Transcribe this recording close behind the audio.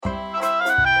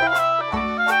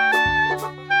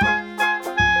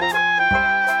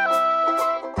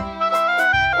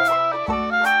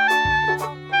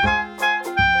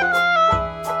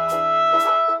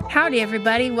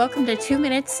everybody. Welcome to 2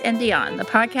 Minutes and Beyond, the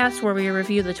podcast where we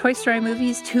review the Toy Story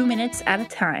movies 2 minutes at a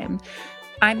time.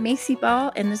 I'm Macy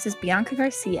Ball, and this is Bianca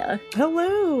Garcia.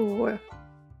 Hello.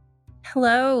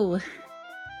 Hello.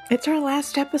 It's our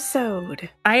last episode.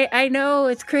 I know,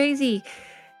 it's crazy.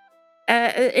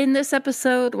 In this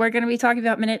episode, we're going to be talking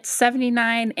about minutes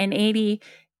 79 and 80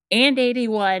 and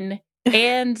 81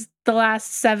 and the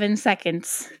last 7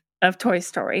 seconds of Toy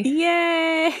Story.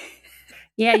 Yay!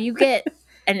 Yeah, you get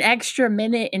an extra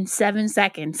minute and 7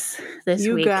 seconds this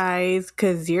week. You guys,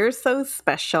 because you're so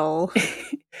special.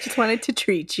 Just wanted to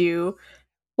treat you.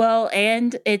 Well,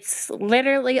 and it's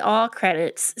literally all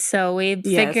credits, so we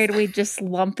figured we'd just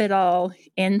lump it all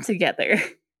in together.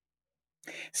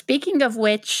 Speaking of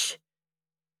which,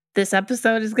 this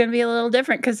episode is going to be a little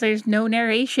different because there's no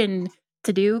narration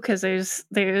to do because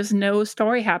there's no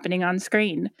story happening on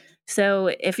screen.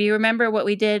 So if you remember what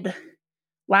we did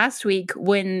last week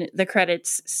when the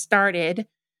credits started,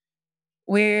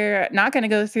 we're not going to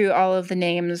go through all of the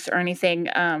names or anything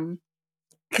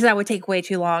because that would take way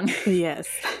too long. Yes.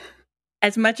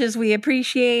 As much as we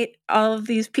appreciate all of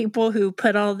these people who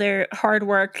put all their hard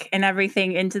work and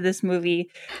everything into this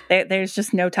movie, there's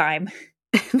just no time.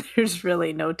 There's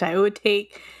really no time. It would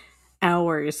take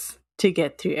hours to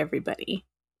get through everybody.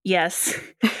 Yes.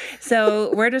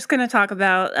 So we're just going to talk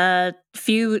about a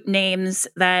few names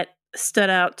that stood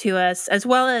out to us, as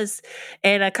well as,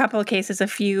 in a couple of cases, a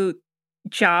few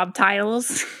job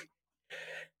titles.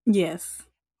 Yes.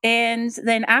 And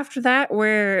then after that,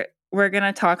 we're going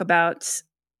to talk about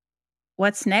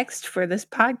what's next for this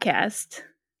podcast.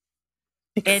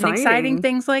 Exciting. And exciting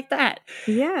things like that.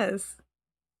 Yes.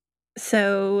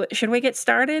 So, should we get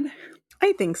started?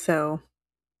 I think so.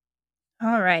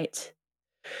 All right.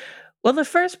 Well, the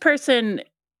first person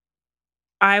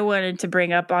I wanted to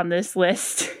bring up on this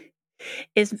list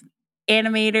is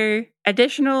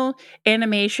additional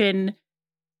animation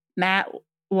Matt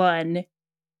Lunn,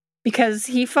 because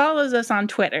he follows us on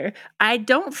Twitter. I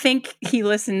don't think he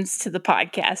listens to the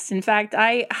podcast. In fact,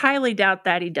 I highly doubt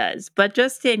that he does. But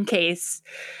just in case,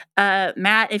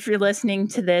 Matt, if you're listening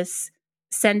to this,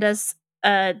 send us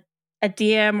a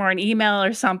DM or an email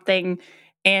or something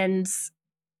and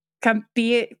come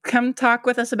talk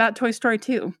with us about Toy Story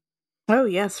 2. Oh,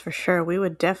 yes, for sure. We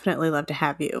would definitely love to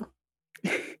have you.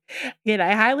 Again,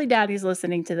 I highly doubt he's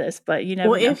listening to this, but you never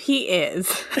know. Well, if he is,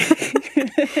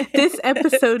 this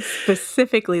episode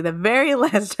specifically, the very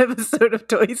last episode of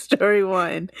Toy Story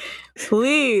 1,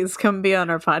 please come be on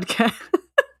our podcast.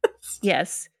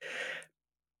 Yes.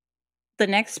 The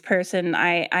next person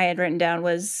I had written down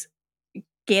was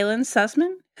Galen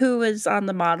Sussman, who was on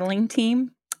the modeling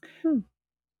team.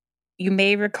 You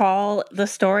may recall the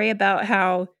story about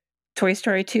how Toy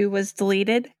Story 2 was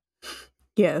deleted.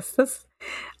 Yes, that's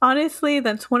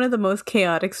one of the most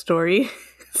chaotic stories.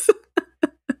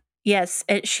 Yes,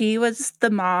 she was the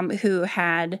mom who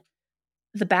had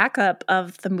the backup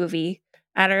of the movie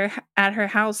at her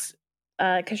house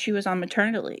because she was on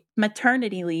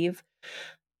maternity leave.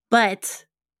 But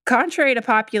contrary to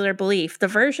popular belief, the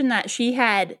version that she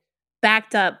had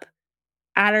backed up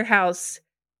at her house,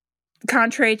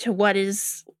 contrary to what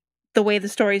is the way the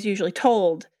story is usually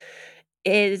told,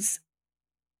 is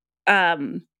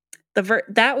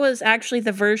that was actually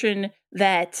the version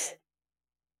that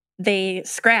they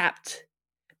scrapped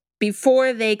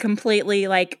before they completely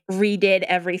redid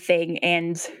everything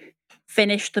and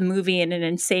finished the movie in an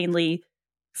insanely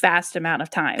fast amount of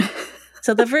time.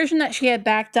 So the version that she had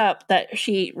backed up, that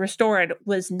she restored,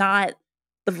 was not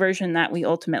the version that we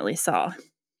ultimately saw.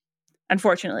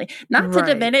 Unfortunately, not to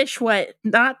diminish what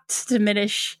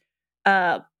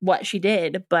she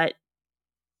did, but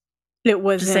it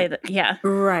wasn't to say that, yeah,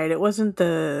 right. It wasn't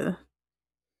the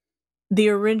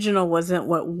original. Wasn't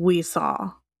what we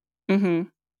saw. Mm-hmm.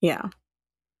 Yeah,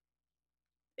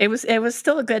 it was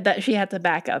still good that she had the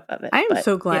backup of it. I am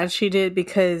so glad she did,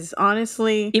 because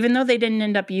honestly, even though they didn't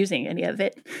end up using any of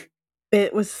it,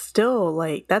 it was still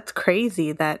that's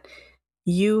crazy that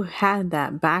you had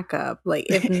that backup.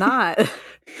 If not, it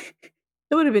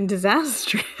would have been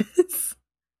disastrous.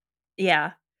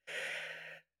 Yeah.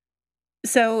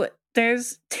 So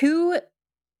there's 2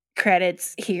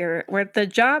 credits here where the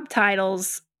job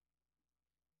titles,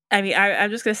 I mean, I'm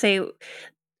just going to say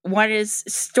one is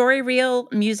story reel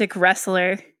music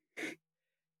wrestler,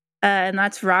 and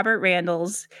that's Robert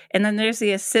Randalls. And then there's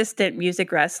the assistant music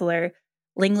wrestler,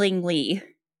 Ling Ling Lee.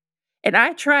 And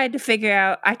I tried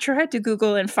to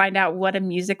Google and find out what a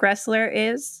music wrestler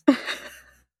is.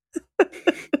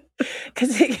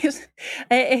 Because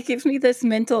it gives me this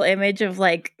mental image of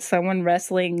someone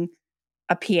wrestling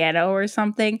a piano or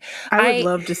something. I would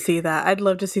love to see that. I'd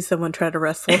love to see someone try to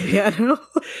wrestle a piano.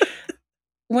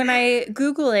 When I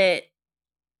Google it,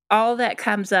 all that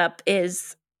comes up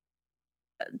is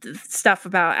stuff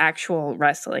about actual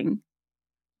wrestling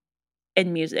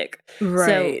and music.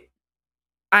 Right.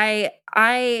 So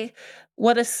I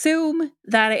would assume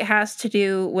that it has to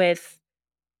do with,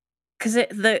 because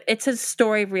it's a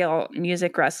story reel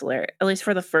music wrestler, at least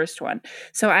for the first one.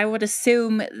 So I would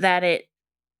assume that it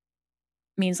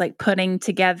means like putting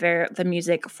together the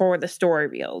music for the story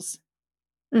reels.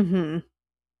 Mm-hmm.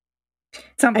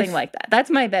 Something like that. That's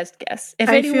my best guess. If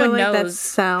I anyone feel like knows, that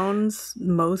sounds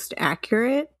most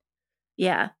accurate.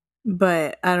 Yeah.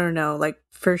 But I don't know, like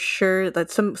for sure.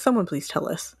 That someone please tell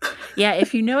us. Yeah,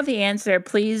 if you know the answer,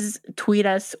 please tweet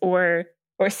us or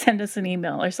send us an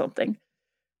email or something.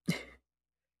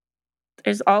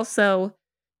 There's also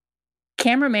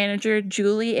camera manager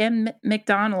Julie M.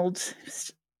 McDonald,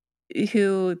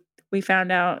 who we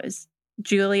found out is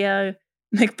Julia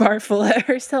McBarfula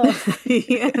herself.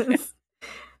 Yes.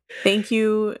 Thank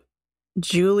you,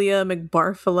 Julia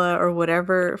McBarfula or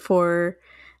whatever, for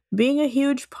being a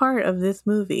huge part of this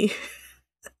movie.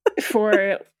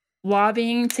 For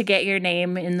lobbying to get your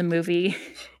name in the movie.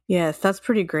 Yes, that's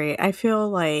pretty great. I feel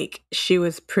like she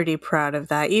was pretty proud of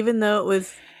that. Even though it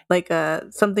was like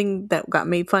something that got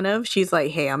made fun of, she's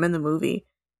like, hey, I'm in the movie.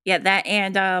 Yeah, that,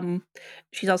 and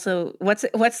she's also,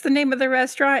 what's the name of the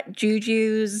restaurant?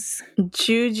 Juju's,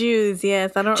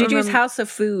 yes. I don't Juju's remember. House of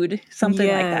Food, something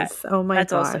like that. Oh my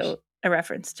That's gosh. also a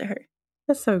reference to her.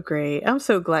 That's so great. I'm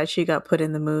so glad she got put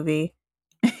in the movie.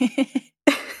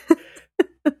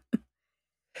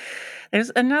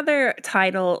 There's another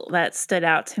title that stood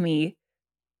out to me,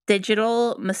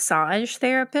 Digital Massage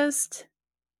Therapist,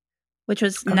 which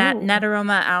was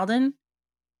Nadaroma Alden.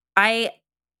 I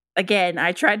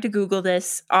tried to Google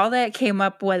this. All that came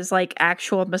up was like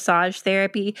actual massage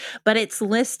therapy, but it's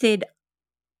listed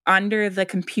under the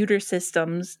computer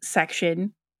systems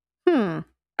section. I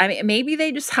mean, maybe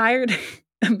they just hired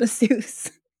a masseuse.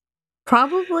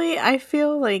 Probably. I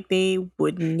feel like they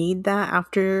would need that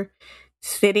after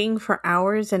sitting for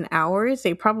hours and hours.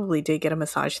 They probably did get a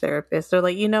massage therapist. They're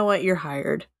like, you know what? You're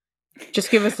hired. Just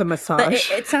give us a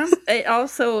massage. It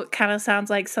also kind of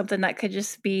sounds like something that could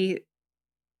just be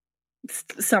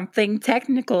something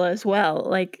technical as well.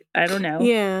 Like, I don't know.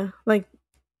 Yeah. Like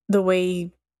the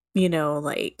way,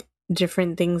 like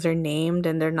different things are named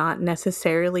and they're not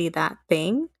necessarily that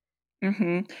thing.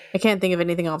 Mm-hmm. I can't think of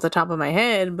anything off the top of my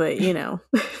head, but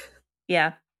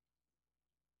Yeah.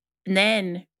 And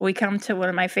then we come to one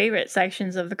of my favorite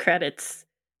sections of the credits,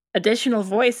 additional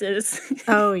voices.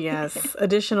 Oh, yes.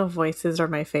 Additional voices are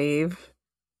my fave.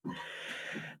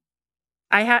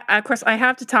 Of course, I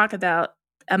have to talk about,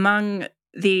 among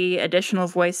the additional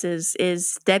voices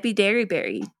is Debbie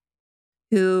Derryberry,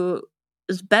 who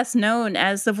is best known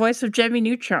as the voice of Jimmy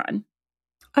Neutron.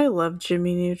 I love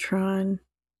Jimmy Neutron.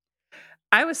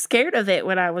 I was scared of it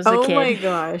when I was a kid. Oh my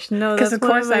gosh. No, because of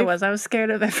course I was. I was scared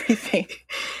of everything.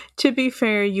 To be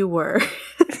fair, you were.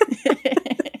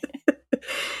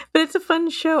 But it's a fun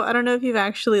show. I don't know if you've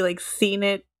actually like seen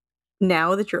it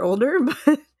now that you're older,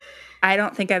 but I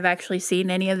don't think I've actually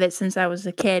seen any of it since I was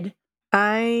a kid.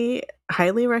 I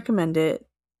highly recommend it.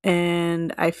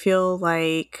 And I feel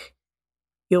like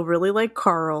you'll really like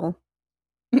Carl.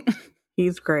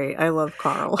 He's great. I love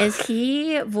Carl. Is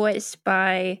he voiced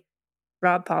by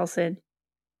Rob Paulsen?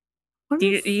 Do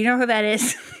you know who that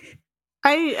is?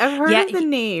 I've heard of the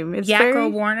name. It's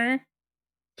Yakko Warner?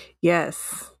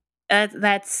 Yes.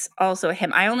 That's also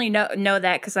him. I only know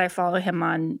that because I follow him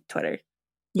on Twitter.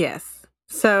 Yes.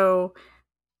 So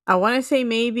I want to say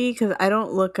maybe because I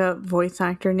don't look up voice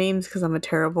actor names because I'm a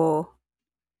terrible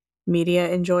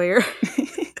media enjoyer.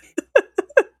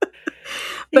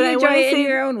 But I enjoy it in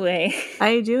your own way.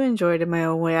 I do enjoy it in my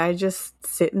own way. I just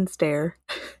sit and stare.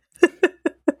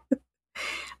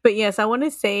 But yes, I want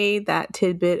to say that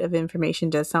tidbit of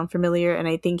information does sound familiar, and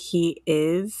I think he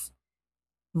is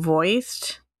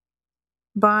voiced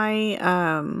by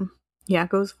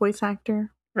Yakko's voice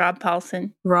actor. Rob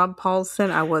Paulsen.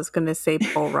 I was going to say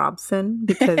Paul Robson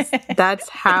because that's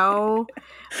how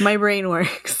my brain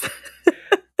works.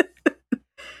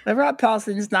 But Rob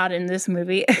Paulsen's not in this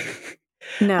movie.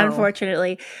 No.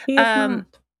 Unfortunately. He is not.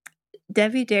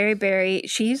 Debbie Derryberry,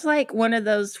 she's like one of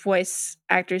those voice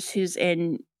actors who's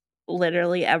in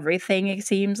literally everything, it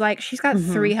seems like. She's got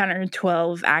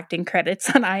 312 acting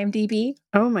credits on IMDb.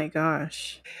 Oh my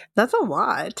gosh. That's a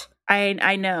lot.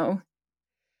 I know.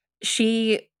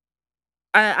 She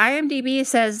IMDb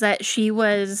says that she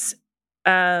was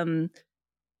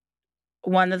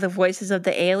one of the voices of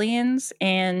the aliens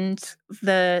and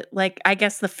the, like, I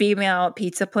guess the female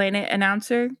Pizza Planet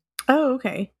announcer. Oh,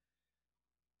 okay.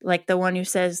 Like the one who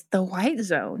says the white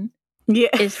zone Yeah.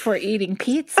 is for eating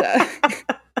pizza.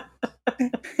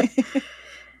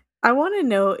 I want to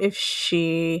know if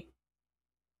she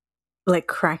like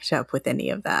cracked up with any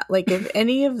of that. Like if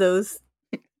any of those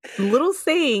little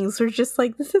sayings were just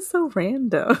like, this is so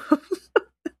random.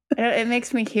 It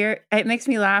makes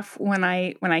me laugh when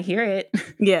I hear it.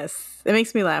 Yes, it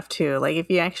makes me laugh too. Like if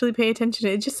you actually pay attention,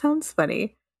 it just sounds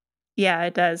funny. Yeah,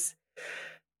 it does.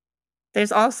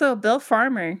 There's also Bill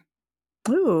Farmer.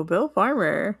 Ooh, Bill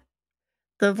Farmer.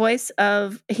 The voice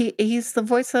of he's the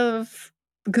voice of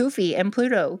Goofy and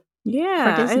Pluto.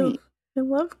 Yeah, for Disney. I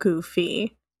love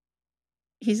Goofy.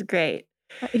 He's great.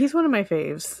 He's one of my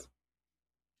faves.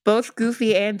 Both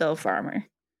Goofy and Bill Farmer.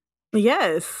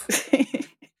 Yes.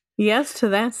 Yes to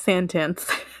that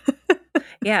sentence.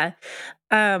 Yeah.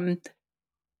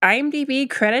 IMDb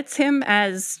credits him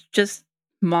as just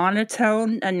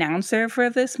monotone announcer for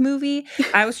this movie.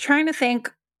 I was trying to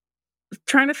think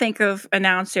of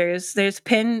announcers. There's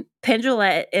Penn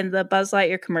Jillette in the Buzz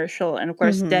Lightyear commercial, and of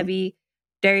course Debbie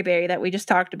Derryberry that we just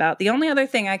talked about. The only other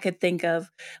thing I could think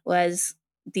of was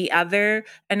the other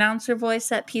announcer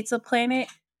voice at Pizza Planet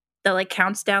that like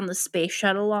counts down the space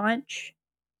shuttle launch.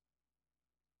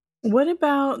 What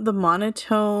about the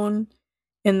monotone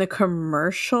in the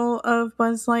commercial of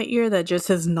Buzz Lightyear that just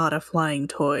says not a flying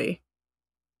toy?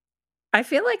 I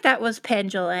feel like that was Penn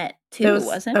Jillette too,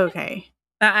 wasn't it? Okay.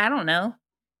 I don't know.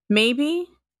 Maybe.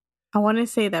 I want to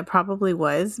say that probably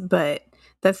was, but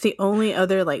that's the only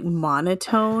other like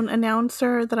monotone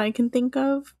announcer that I can think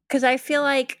of. Because I feel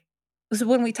like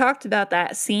when we talked about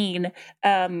that scene,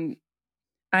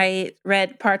 I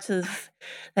read parts of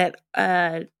that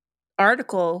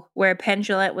article where Penn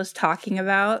Jillette was talking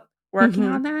about working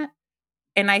on that,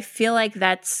 and I feel like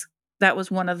that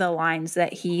was one of the lines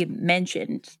that he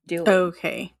mentioned doing.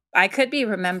 Okay. I could be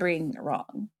remembering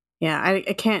wrong. Yeah,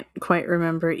 I can't quite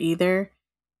remember either,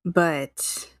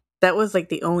 but that was like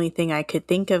the only thing I could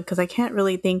think of because I can't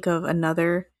really think of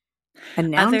another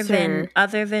announcer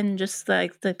other than just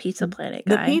like the Pizza Planet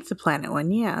guy. The Pizza Planet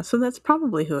one, yeah. So that's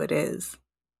probably who it is.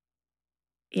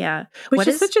 Yeah. Which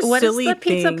is such a silly thing. What does the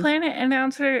Pizza Planet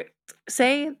announcer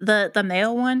say? The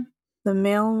male one? The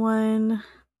male one.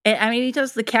 I mean, he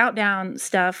does the countdown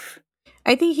stuff.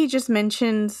 I think he just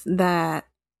mentions that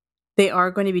they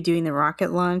are going to be doing the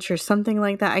rocket launch or something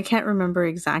like that. I can't remember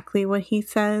exactly what he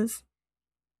says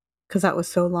because that was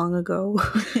so long ago.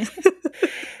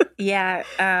 Yeah,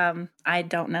 I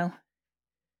don't know.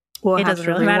 We'll have to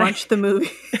really watch the movie.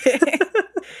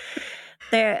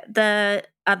 The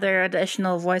other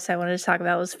additional voice I wanted to talk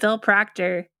about was Phil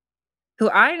Proctor, who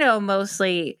I know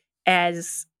mostly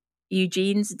as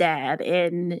Eugene's dad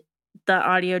in the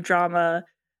audio drama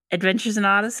Adventures in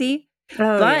Odyssey.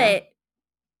 Oh, but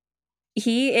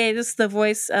he is the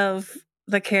voice of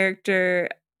the character.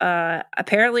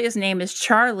 Apparently his name is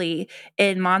Charlie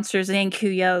in Monsters Inc. who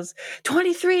yells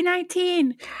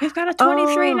 2319. We've got a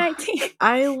 2319.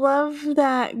 I love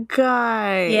that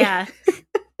guy. Yeah.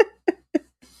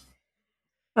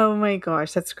 Oh my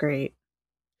gosh, that's great.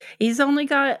 He's only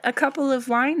got a couple of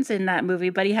lines in that movie,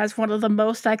 but he has one of the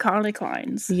most iconic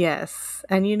lines. Yes.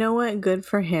 And you know what? Good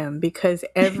for him, because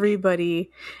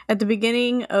everybody at the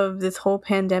beginning of this whole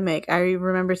pandemic, I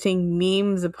remember seeing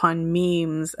memes upon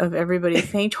memes of everybody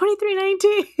saying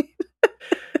 2319.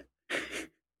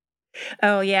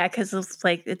 Oh, yeah, because it's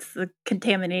like it's the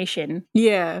contamination.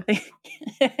 Yeah.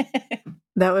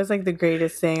 That was like the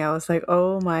greatest thing. I was like,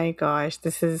 oh my gosh,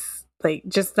 this is like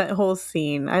just that whole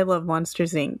scene. I love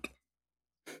Monsters Inc.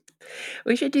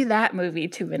 We should do that movie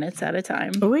 2 minutes at a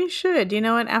time. We should. You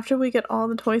know what? After we get all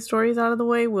the Toy Stories out of the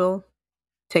way, we'll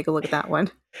take a look at that one.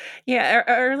 Yeah,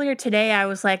 earlier today I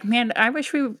was like, man, I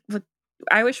wish we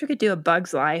could do a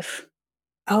Bug's Life.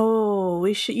 Oh,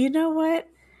 we should. You know what?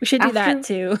 We should do that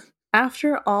too.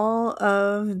 After all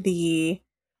of the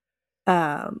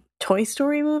Toy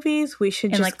Story movies, we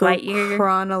should just go Lightyear.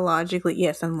 Chronologically.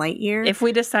 Yes, and Lightyear. If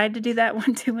we decide to do that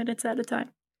one 2 minutes at a time.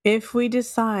 If we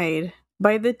decide,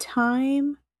 by the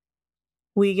time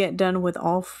we get done with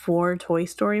all 4 Toy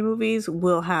Story movies,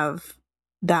 we'll have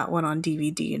that one on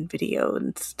DVD and video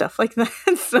and stuff like that,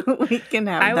 so we can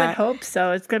have I would hope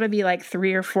so. It's going to be like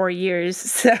 3 or 4 years,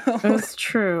 so. That's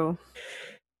true.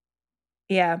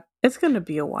 Yeah. It's going to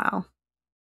be a while.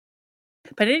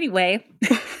 But anyway.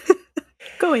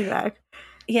 Going back.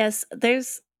 Yes,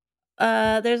 there's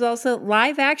also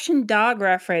live action dog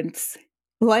reference.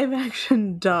 Live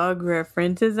action dog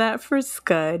reference, is that for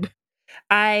Scud?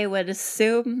 I would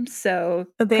assume so,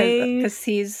 because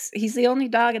he's the only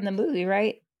dog in the movie,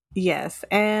 right? Yes,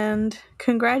 and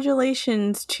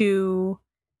congratulations to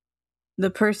the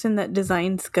person that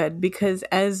designed Scud, because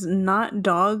as not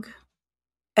dog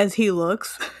as he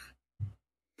looks,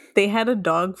 they had a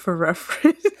dog for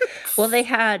reference. Well, they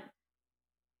had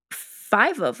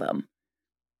 5 of them.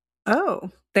 Oh.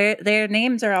 Their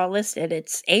names are all listed.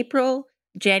 It's April,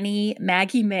 Jenny,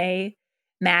 Maggie May,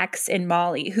 Max, and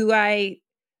Molly, who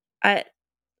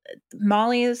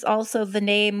Molly is also the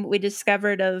name we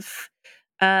discovered of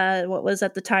what was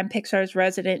at the time Pixar's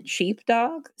resident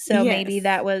sheepdog. So maybe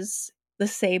that was the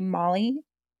same Molly.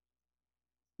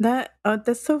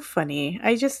 That's so funny.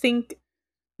 I just think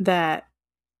that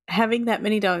having that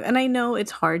many dogs, and I know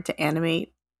it's hard to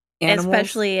animate animals,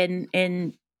 especially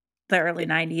in the early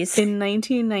 90s. In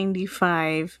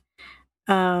 1995,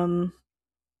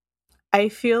 I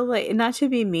feel like, not to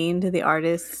be mean to the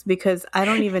artists, because I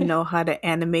don't even know how to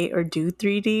animate or do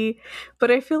 3D,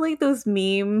 but I feel like those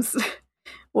memes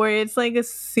where it's like a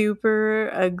super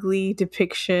ugly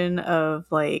depiction of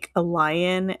like a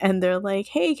lion, and they're like,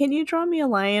 hey, can you draw me a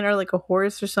lion or like a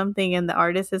horse or something? And the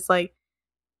artist is like,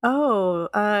 oh,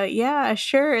 yeah,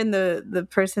 sure. And the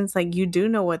person's like, you do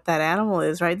know what that animal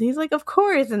is, right? And he's like, of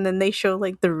course. And then they show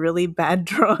like the really bad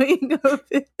drawing of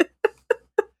it.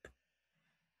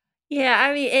 Yeah,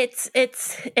 I mean it's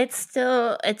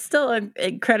still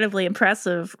incredibly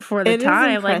impressive for the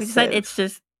time. Like you said, it's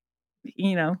just,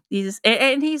 you know, he's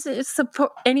sort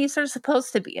of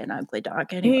supposed to be an ugly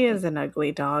dog anyway. He is an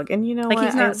ugly dog, and you know, like what?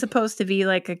 He's not supposed to be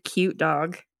like a cute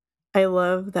dog. I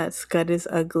love that Scud is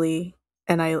ugly,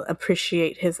 and I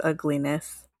appreciate his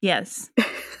ugliness. Yes.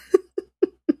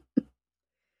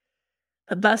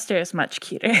 But Buster is much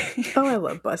cuter. Oh, I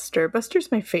love Buster. Buster's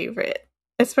my favorite.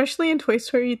 Especially in Toy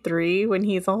Story 3 when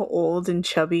he's all old and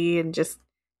chubby and just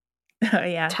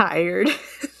tired.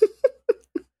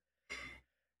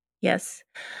 Yes.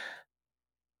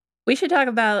 We should talk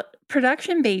about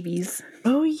production babies.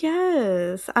 Oh,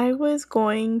 yes. I was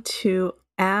going to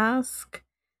ask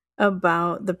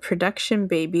about the production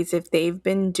babies, if they've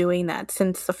been doing that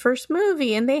since the first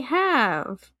movie, and they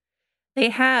have. They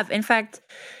have. In fact,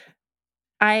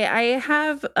 I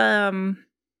have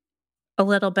a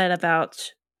little bit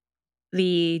about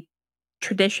the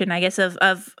tradition, I guess,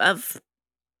 of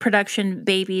production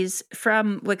babies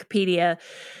from Wikipedia.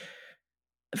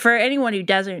 For anyone who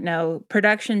doesn't know,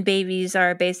 production babies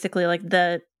are basically like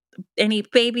any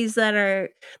babies that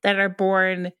are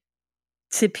born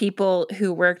to people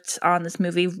who worked on this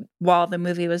movie while the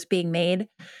movie was being made.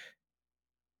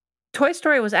 Toy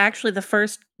Story was actually the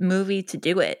first movie to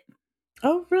do it.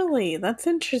 Oh, really? That's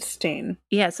interesting.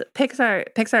 Yes,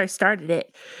 Pixar started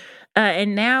it.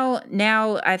 And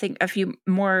now I think a few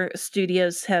more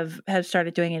studios have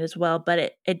started doing it as well,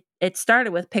 but it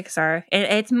started with Pixar, and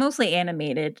it's mostly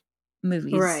animated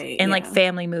movies, right? And like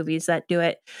family movies that do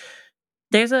it.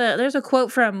 There's a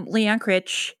quote from Lee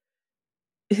Unkrich,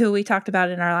 who we talked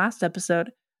about in our last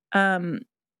episode, where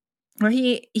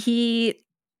he's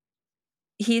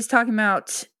talking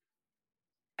about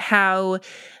how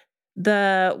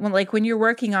when you're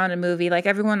working on a movie, like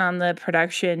everyone on the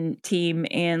production team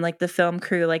and like the film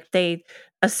crew, like they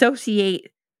associate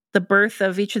the birth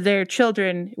of each of their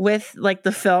children with like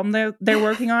the film they're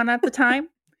working on at the time.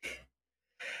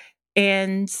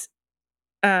 And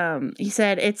he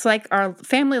said it's like our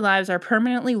family lives are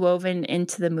permanently woven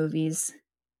into the movies.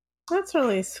 That's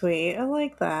really sweet. I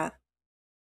like that.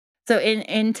 So in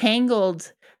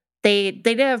Entangled, they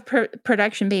did have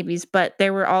production babies, but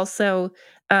there were also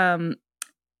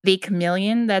the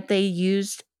chameleon that they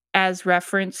used as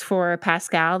reference for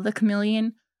Pascal the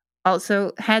chameleon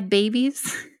also had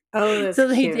babies. Oh, that's so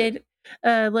they cute. did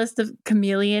a list of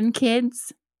chameleon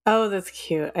kids. Oh, that's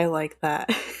cute. I like that.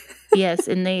 Yes,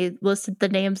 and they listed the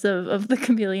names of the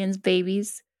chameleon's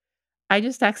babies. I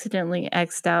just accidentally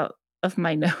X'd out of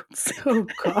my notes. Oh,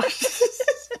 gosh.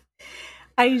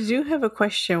 I do have a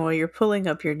question while you're pulling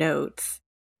up your notes.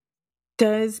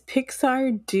 Does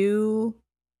Pixar do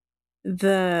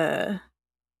the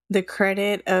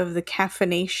credit of the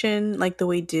caffeination like the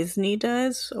way Disney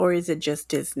does, or is it just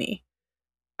Disney?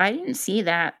 I didn't see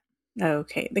that.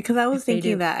 Okay, because I was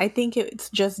thinking that I think it's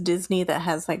just Disney that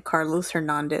has like Carlos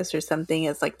Hernandez or something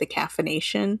as like the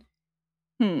caffeination.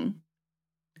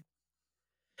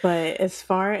 But as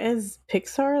far as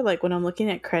Pixar, like when I'm looking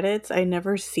at credits, I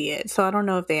never see it. So I don't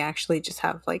know if they actually just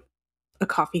have like a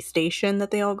coffee station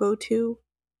that they all go to.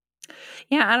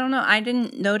 Yeah, I don't know. I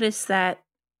didn't notice that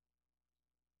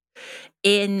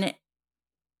in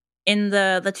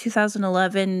the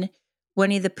 2011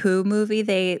 Winnie the Pooh movie,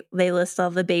 they list all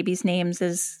the babies' names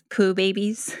as Pooh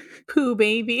babies. Pooh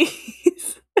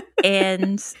babies.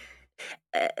 And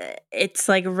it's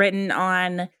like written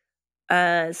on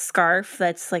a scarf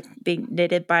that's like being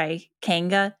knitted by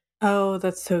Kanga. Oh,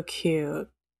 that's so cute.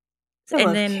 I and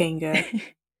love then Kanga.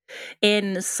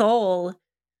 In Seoul,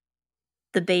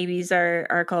 the babies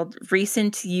are called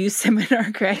recent U seminar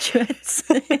graduates.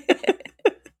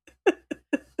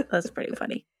 That's pretty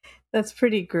funny. That's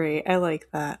pretty great. I like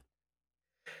that.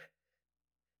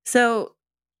 So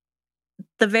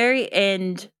the very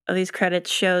end of these credits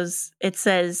shows, it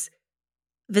says,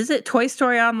 visit Toy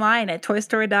Story online at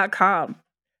toystory.com.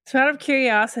 So out of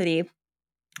curiosity,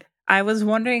 I was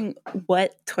wondering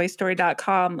what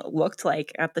toystory.com looked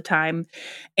like at the time.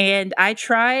 And I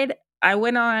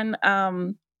went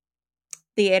on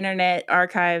the Internet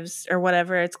Archives or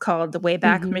whatever it's called, the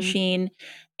Wayback Machine,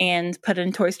 and put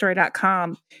in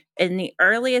toystory.com. And the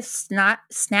earliest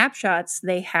snapshots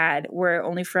they had were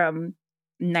only from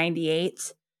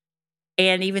 98.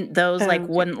 And even those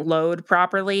wouldn't load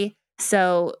properly.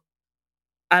 So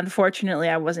unfortunately,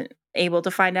 I wasn't able to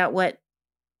find out what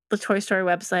the Toy Story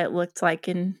website looked like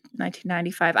in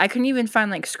 1995. I couldn't even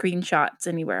find like screenshots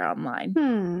anywhere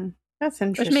online. That's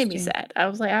interesting. Which made me sad. I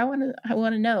was like, I want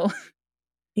to know.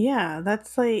 Yeah,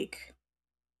 that's like,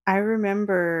 I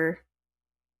remember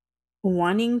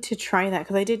wanting to try that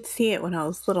because I did see it when I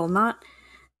was little, not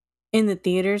in the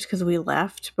theaters because we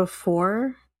left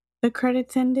before the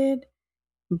credits ended,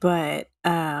 but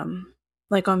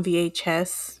like on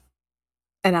VHS,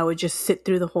 and I would just sit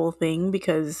through the whole thing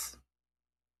because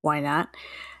why not?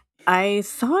 I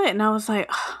saw it and I was like,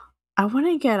 oh, I want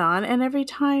to get on, and every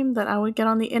time that I would get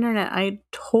on the internet, I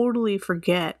totally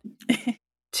forget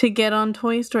to get on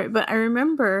Toy Story. But I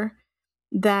remember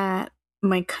that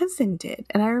my cousin did,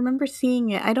 and I remember seeing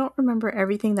it. I don't remember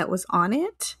everything that was on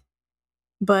it,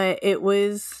 but it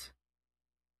was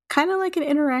kind of like an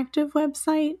interactive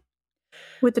website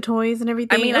with the toys and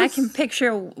everything. I mean, I can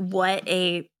picture what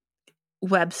a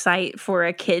website for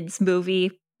a kids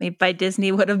movie made by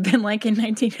Disney would have been like in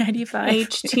 1995.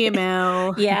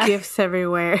 HTML, yeah. GIFs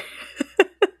everywhere.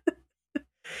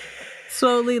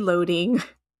 Slowly loading.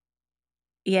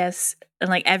 Yes,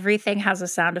 and like everything has a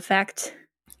sound effect.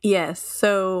 Yes,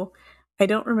 so I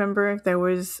don't remember if there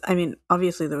was, I mean,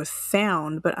 obviously there was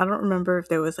sound, but I don't remember if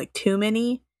there was like too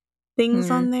many things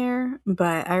on there.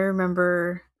 But I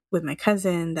remember with my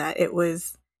cousin that it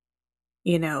was,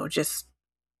 you know, just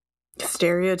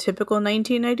stereotypical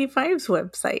 1995's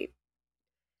website.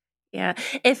 Yeah.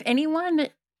 If anyone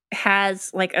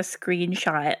has like a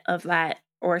screenshot of that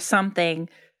or something,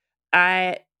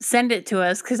 send it to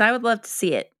us because I would love to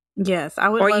see it. Yes, I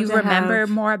would. Or you remember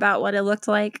more about what it looked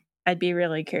like? I'd be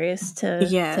really curious to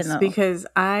know. Because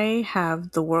I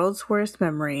have the world's worst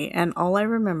memory, and all I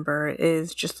remember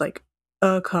is just like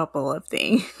a couple of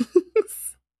things.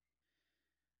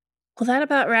 Well, that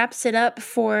about wraps it up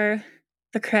for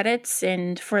the credits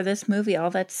and for this movie. All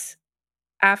that's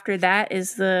after that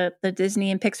is the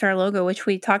Disney and Pixar logo, which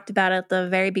we talked about at the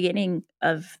very beginning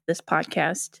of this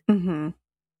podcast.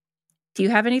 Do you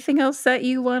have anything else that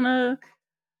you want to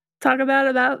talk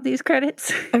about these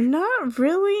credits? Not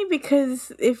really,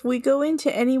 because if we go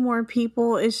into any more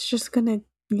people, it's just gonna,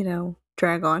 you know,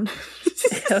 drag on.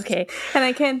 Okay. And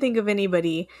I can't think of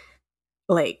anybody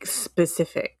like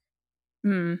specific.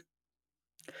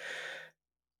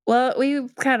 Well, we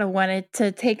kind of wanted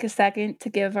to take a second to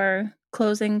give our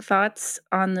closing thoughts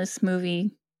on this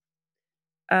movie.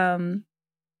 And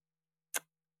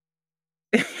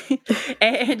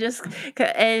just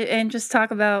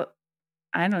talk about,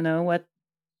 I don't know,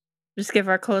 just give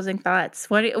our closing thoughts.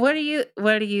 What do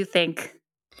you think?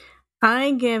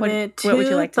 I give it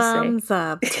 2 thumbs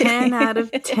up, 10 out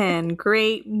of 10.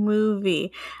 Great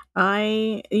movie.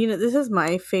 This is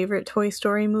my favorite Toy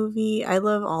Story movie. I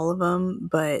love all of them,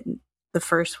 but the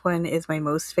first one is my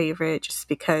most favorite just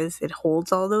because it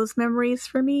holds all those memories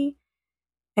for me.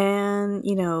 And,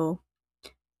 you know,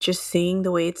 just seeing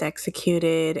the way it's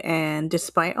executed, and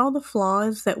despite all the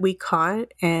flaws that we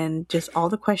caught and just all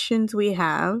the questions we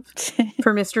have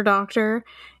for Mr. Doctor,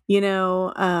 you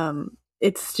know,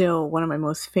 it's still one of my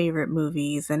most favorite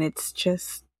movies, and it's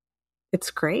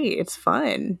great. It's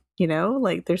fun, you know,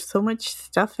 like there's so much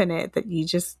stuff in it that you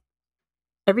just,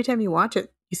 every time you watch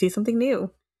it, you see something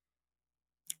new.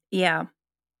 Yeah.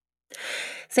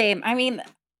 Same. I mean,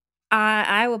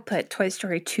 I would put Toy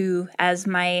Story 2 as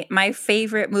my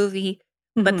favorite movie,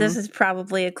 but this is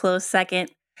probably a close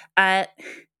second. And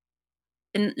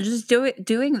just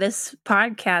doing this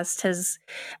podcast has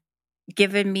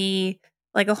given me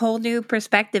like a whole new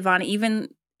perspective on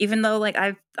even even though like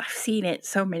I've seen it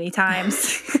so many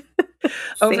times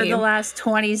over the last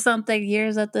 20 something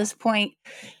years at this point.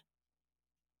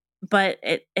 But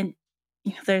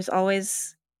there's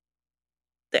always,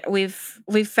 we've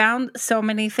found so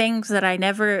many things that I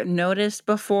never noticed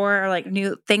before, or like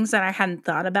new things that I hadn't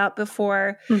thought about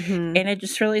before. Mm-hmm. And it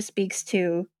just really speaks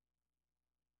to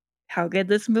how good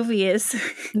this movie is.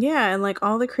 Yeah, and like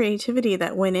all the creativity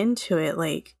that went into it,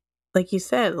 like you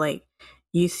said, like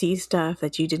you see stuff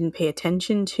that you didn't pay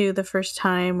attention to the first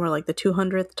time or like the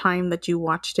 200th time that you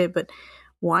watched it, but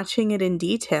watching it in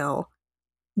detail,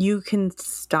 you can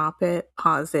stop it,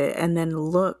 pause it, and then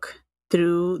look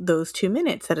through those 2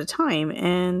 minutes at a time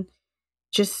and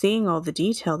just seeing all the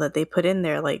detail that they put in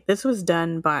there. Like this was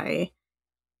done by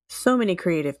so many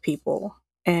creative people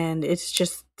and it's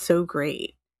just so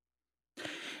great.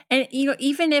 And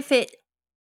even if it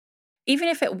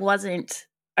wasn't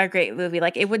a great movie,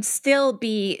 like it would still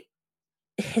be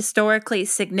historically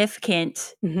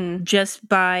significant Mm-hmm. just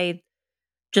by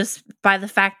the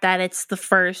fact that it's the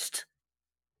first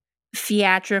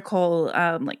theatrical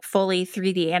like fully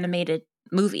 3D animated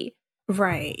movie.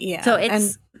 Right, yeah. So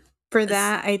and for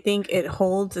that, I think it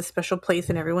holds a special place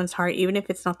in everyone's heart, even if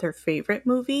it's not their favorite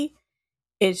movie.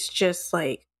 It's just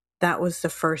like that was the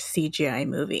first CGI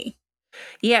movie.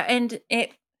 Yeah,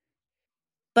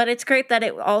 but it's great that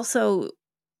it also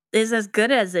is as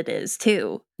good as it is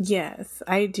too. Yes,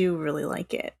 I do really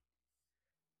like it.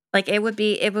 Like it would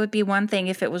be one thing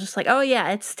if it was just like, oh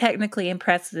yeah, it's technically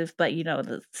impressive, but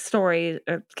the story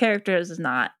or characters is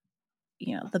not,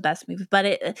 the best movie. But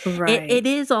it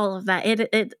is all of that.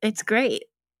 It's great.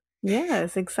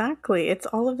 Yes, exactly. It's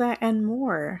all of that and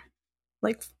more.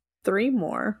 Like 3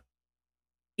 more.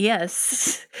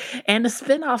 Yes. And a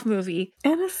spin-off movie.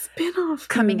 And a spin-off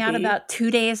coming out about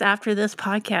 2 days after this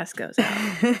podcast goes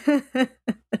out.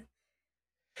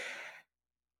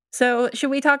 So,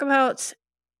 should we talk about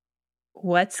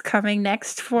what's coming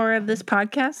next for this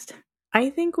podcast? I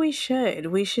think we should.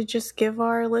 We should just give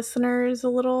our listeners a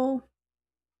little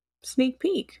sneak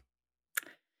peek.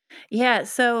 Yeah,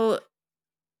 so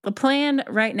the plan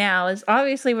right now is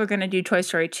obviously we're going to do Toy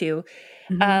Story 2,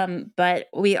 but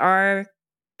we are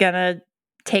going to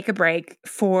take a break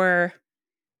for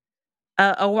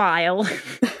a while.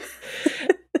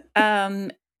 I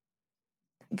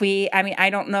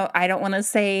don't know. I don't want to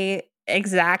say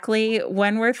exactly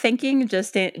when we're thinking,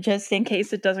 just in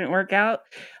case it doesn't work out.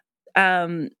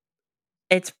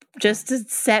 It's just to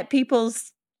set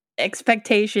people's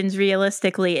expectations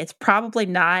realistically. It's probably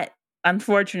not,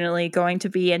 unfortunately, going to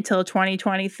be until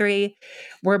 2023.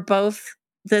 We're both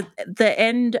the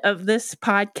end of this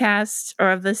podcast or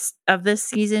of this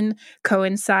season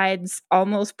coincides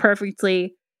almost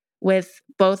perfectly with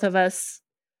both of us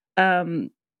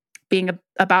being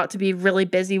about to be really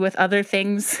busy with other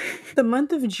things. The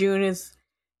month of June is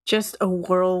just a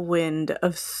whirlwind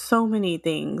of so many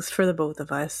things for the both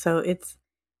of us. So it's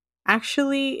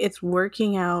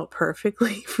working out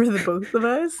perfectly for the both of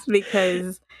us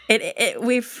because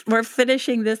we're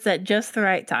finishing this at just the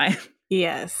right time.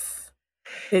 Yes.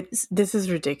 This is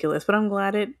ridiculous, but I'm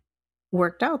glad it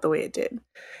worked out the way it did.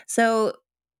 So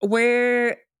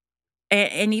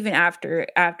and even after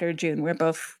June, we're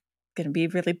both going to be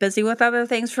really busy with other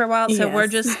things for a while. So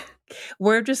yes.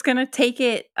 we're just going to take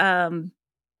it,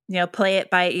 play it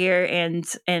by ear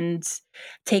and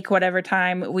take whatever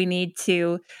time we need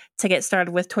to get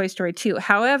started with Toy Story 2.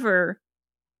 However,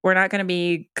 we're not going to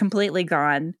be completely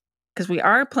gone because we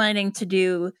are planning to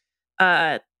do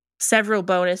several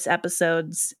bonus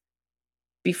episodes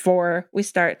before we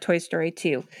start Toy Story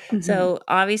 2. Mm-hmm. So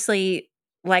obviously,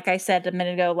 like I said a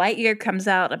minute ago, Lightyear comes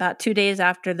out about 2 days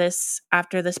after this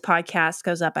podcast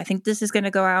goes up. I think this is going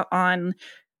to go out on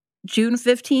June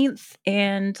 15th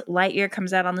and Lightyear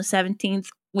comes out on the 17th.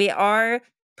 We are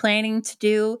planning to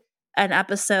do an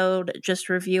episode just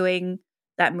reviewing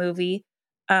that movie.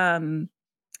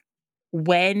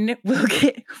 When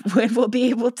we'll be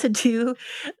able to do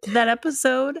that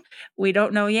episode, we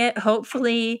don't know yet.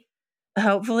 Hopefully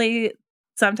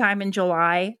sometime in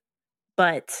July,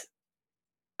 but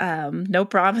no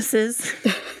promises.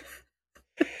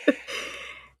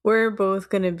 We're both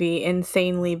going to be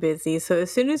insanely busy. So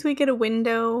as soon as we get a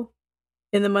window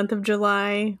in the month of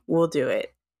July, we'll do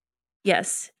it.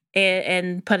 Yes,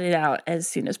 and put it out as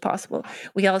soon as possible.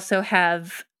 We also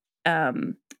have, I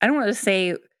don't want to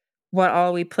say what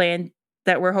all we plan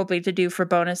that we're hoping to do for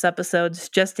bonus episodes,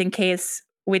 just in case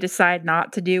we decide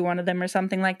not to do one of them or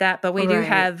something like that. But we do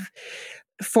have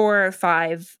 4 or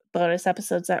 5 bonus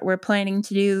episodes that we're planning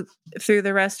to do through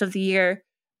the rest of the year.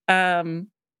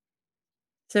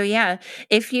 So yeah,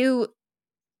 if you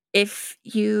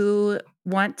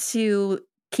want to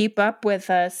keep up with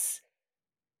us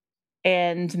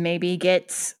and maybe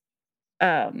get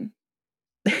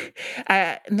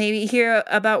maybe hear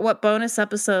about what bonus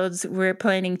episodes we're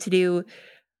planning to do,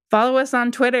 follow us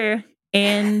on Twitter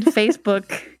and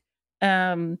Facebook.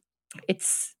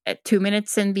 It's at 2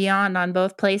 Minutes and Beyond on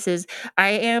both places. I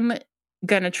am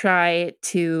gonna try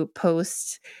to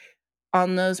post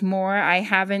on those more.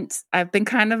 I've been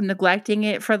kind of neglecting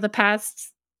it for the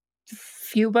past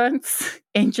few months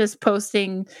and just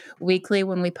posting weekly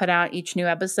when we put out each new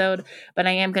episode, but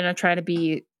I am gonna try to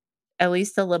be at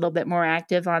least a little bit more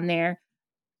active on there.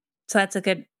 So that's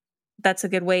a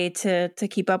good way to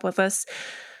keep up with us.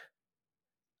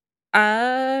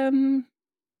 I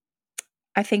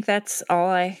think that's all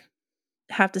I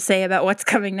have to say about what's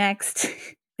coming next.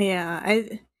 Yeah,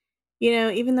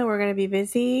 even though we're going to be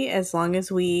busy, as long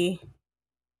as we,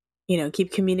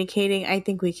 keep communicating, I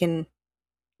think we can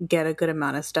get a good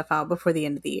amount of stuff out before the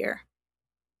end of the year.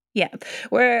 Yeah,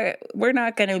 we're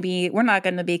not going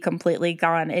to be completely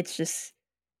gone. It's just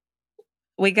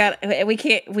we're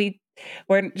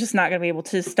just not going to be able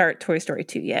to start Toy Story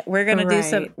 2 yet. We're going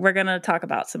to we're going to talk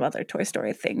about some other Toy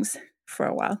Story things for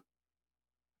a while.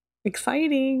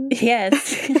 Exciting.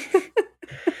 Yes.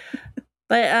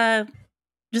 But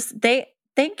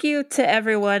thank you to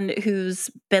everyone who's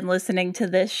been listening to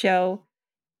this show.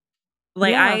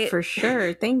 For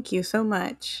sure. Thank you so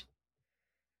much.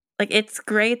 It's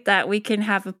great that we can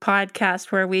have a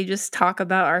podcast where we just talk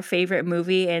about our favorite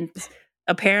movie and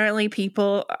apparently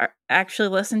people actually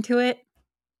listen to it.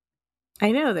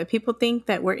 I know that people think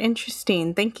that we're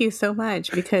interesting. Thank you so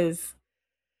much, because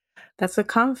that's a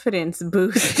confidence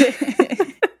boost.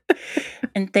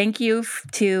 And thank you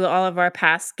to all of our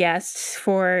past guests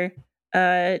for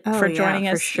joining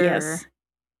us. For sure. Yes.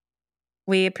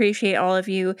 We appreciate all of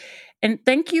you. And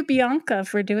thank you, Bianca,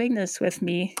 for doing this with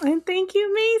me. And thank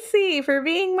you, Macy, for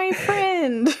being my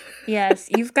friend. Yes,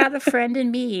 you've got a friend in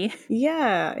me.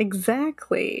 Yeah,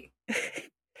 exactly.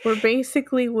 We're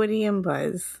basically Woody and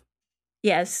Buzz.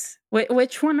 Yes.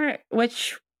 Which one are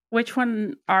we? Which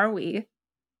one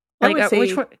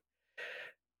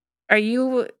are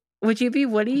you? Would you be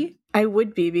Woody? I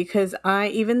would be, because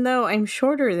even though I'm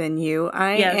shorter than you,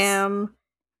 I am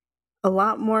a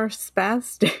lot more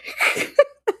spastic.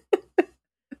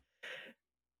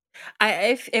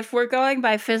 If we're going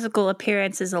by physical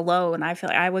appearances alone, I feel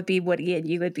like I would be Woody and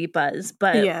you would be Buzz.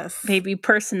 But maybe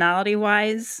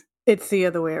personality-wise, it's the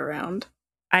other way around.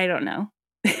 I don't know.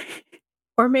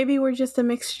 Or maybe we're just a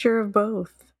mixture of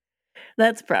both.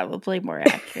 That's probably more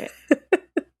accurate.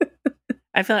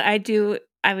 I feel like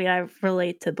I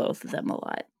relate to both of them a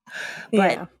lot.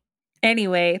 But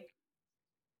anyway,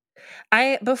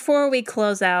 before we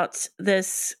close out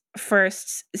this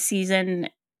first season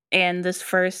and this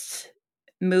first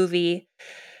movie,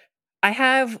 I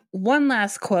have one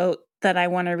last quote that I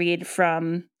want to read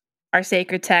from our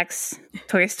sacred text,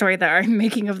 Toy Story, the Art and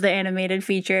Making of the Animated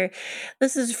Feature.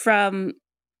 This is from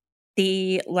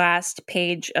the last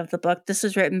page of the book. This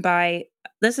is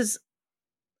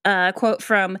a quote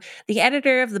from the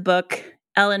editor of the book,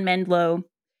 Ellen Mendlow,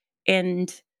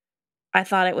 and I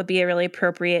thought it would be a really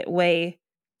appropriate way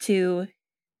to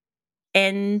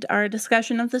end our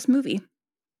discussion of this movie.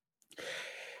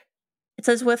 It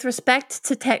says, with respect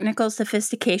to technical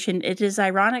sophistication, it is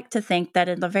ironic to think that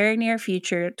in the very near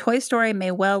future, Toy Story may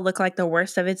well look like the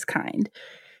worst of its kind.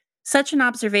 Such an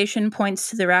observation points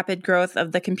to the rapid growth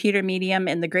of the computer medium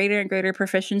and the greater and greater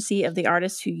proficiency of the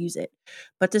artists who use it.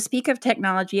 But to speak of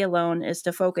technology alone is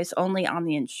to focus only on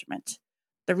the instrument.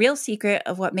 The real secret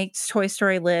of what makes Toy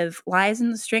Story live lies in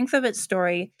the strength of its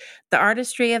story, the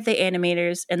artistry of the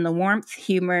animators, and the warmth,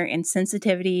 humor, and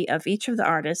sensitivity of each of the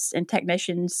artists and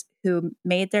technicians who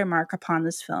made their mark upon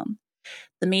this film.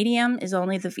 The medium is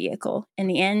only the vehicle. In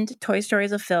the end, Toy Story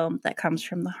is a film that comes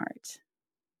from the heart.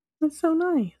 That's so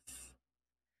nice.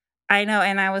 I know,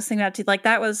 and I was thinking about too,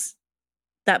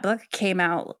 that book came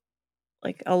out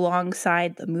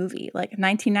alongside the movie,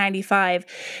 1995,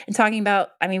 and talking about,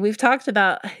 we've talked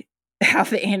about how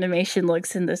the animation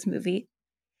looks in this movie,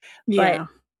 but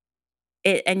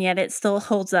yet it still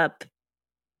holds up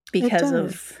because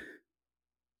of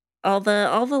all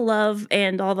the love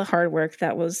and all the hard work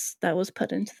that was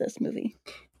put into this movie.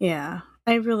 Yeah,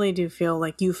 I really do feel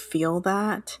like you feel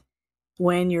that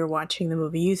when you're watching the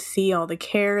movie. You see all the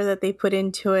care that they put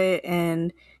into it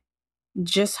and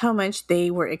just how much they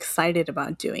were excited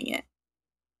about doing it.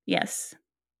 Yes.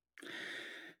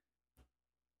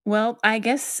 Well, I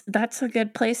guess that's a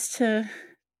good place to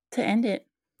end it.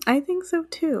 I think so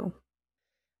too.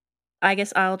 I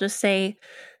guess I'll just say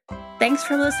Thanks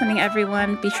for listening,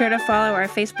 everyone. Be sure to follow our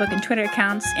Facebook and Twitter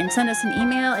accounts and send us an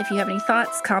email if you have any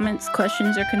thoughts, comments,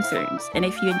 questions, or concerns. And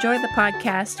if you enjoy the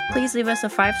podcast, please leave us a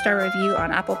 5-star review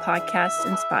on Apple Podcasts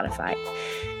and Spotify.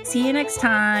 See you next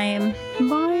time.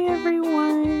 Bye,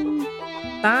 everyone.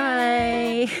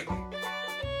 Bye.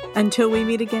 Until we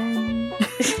meet again.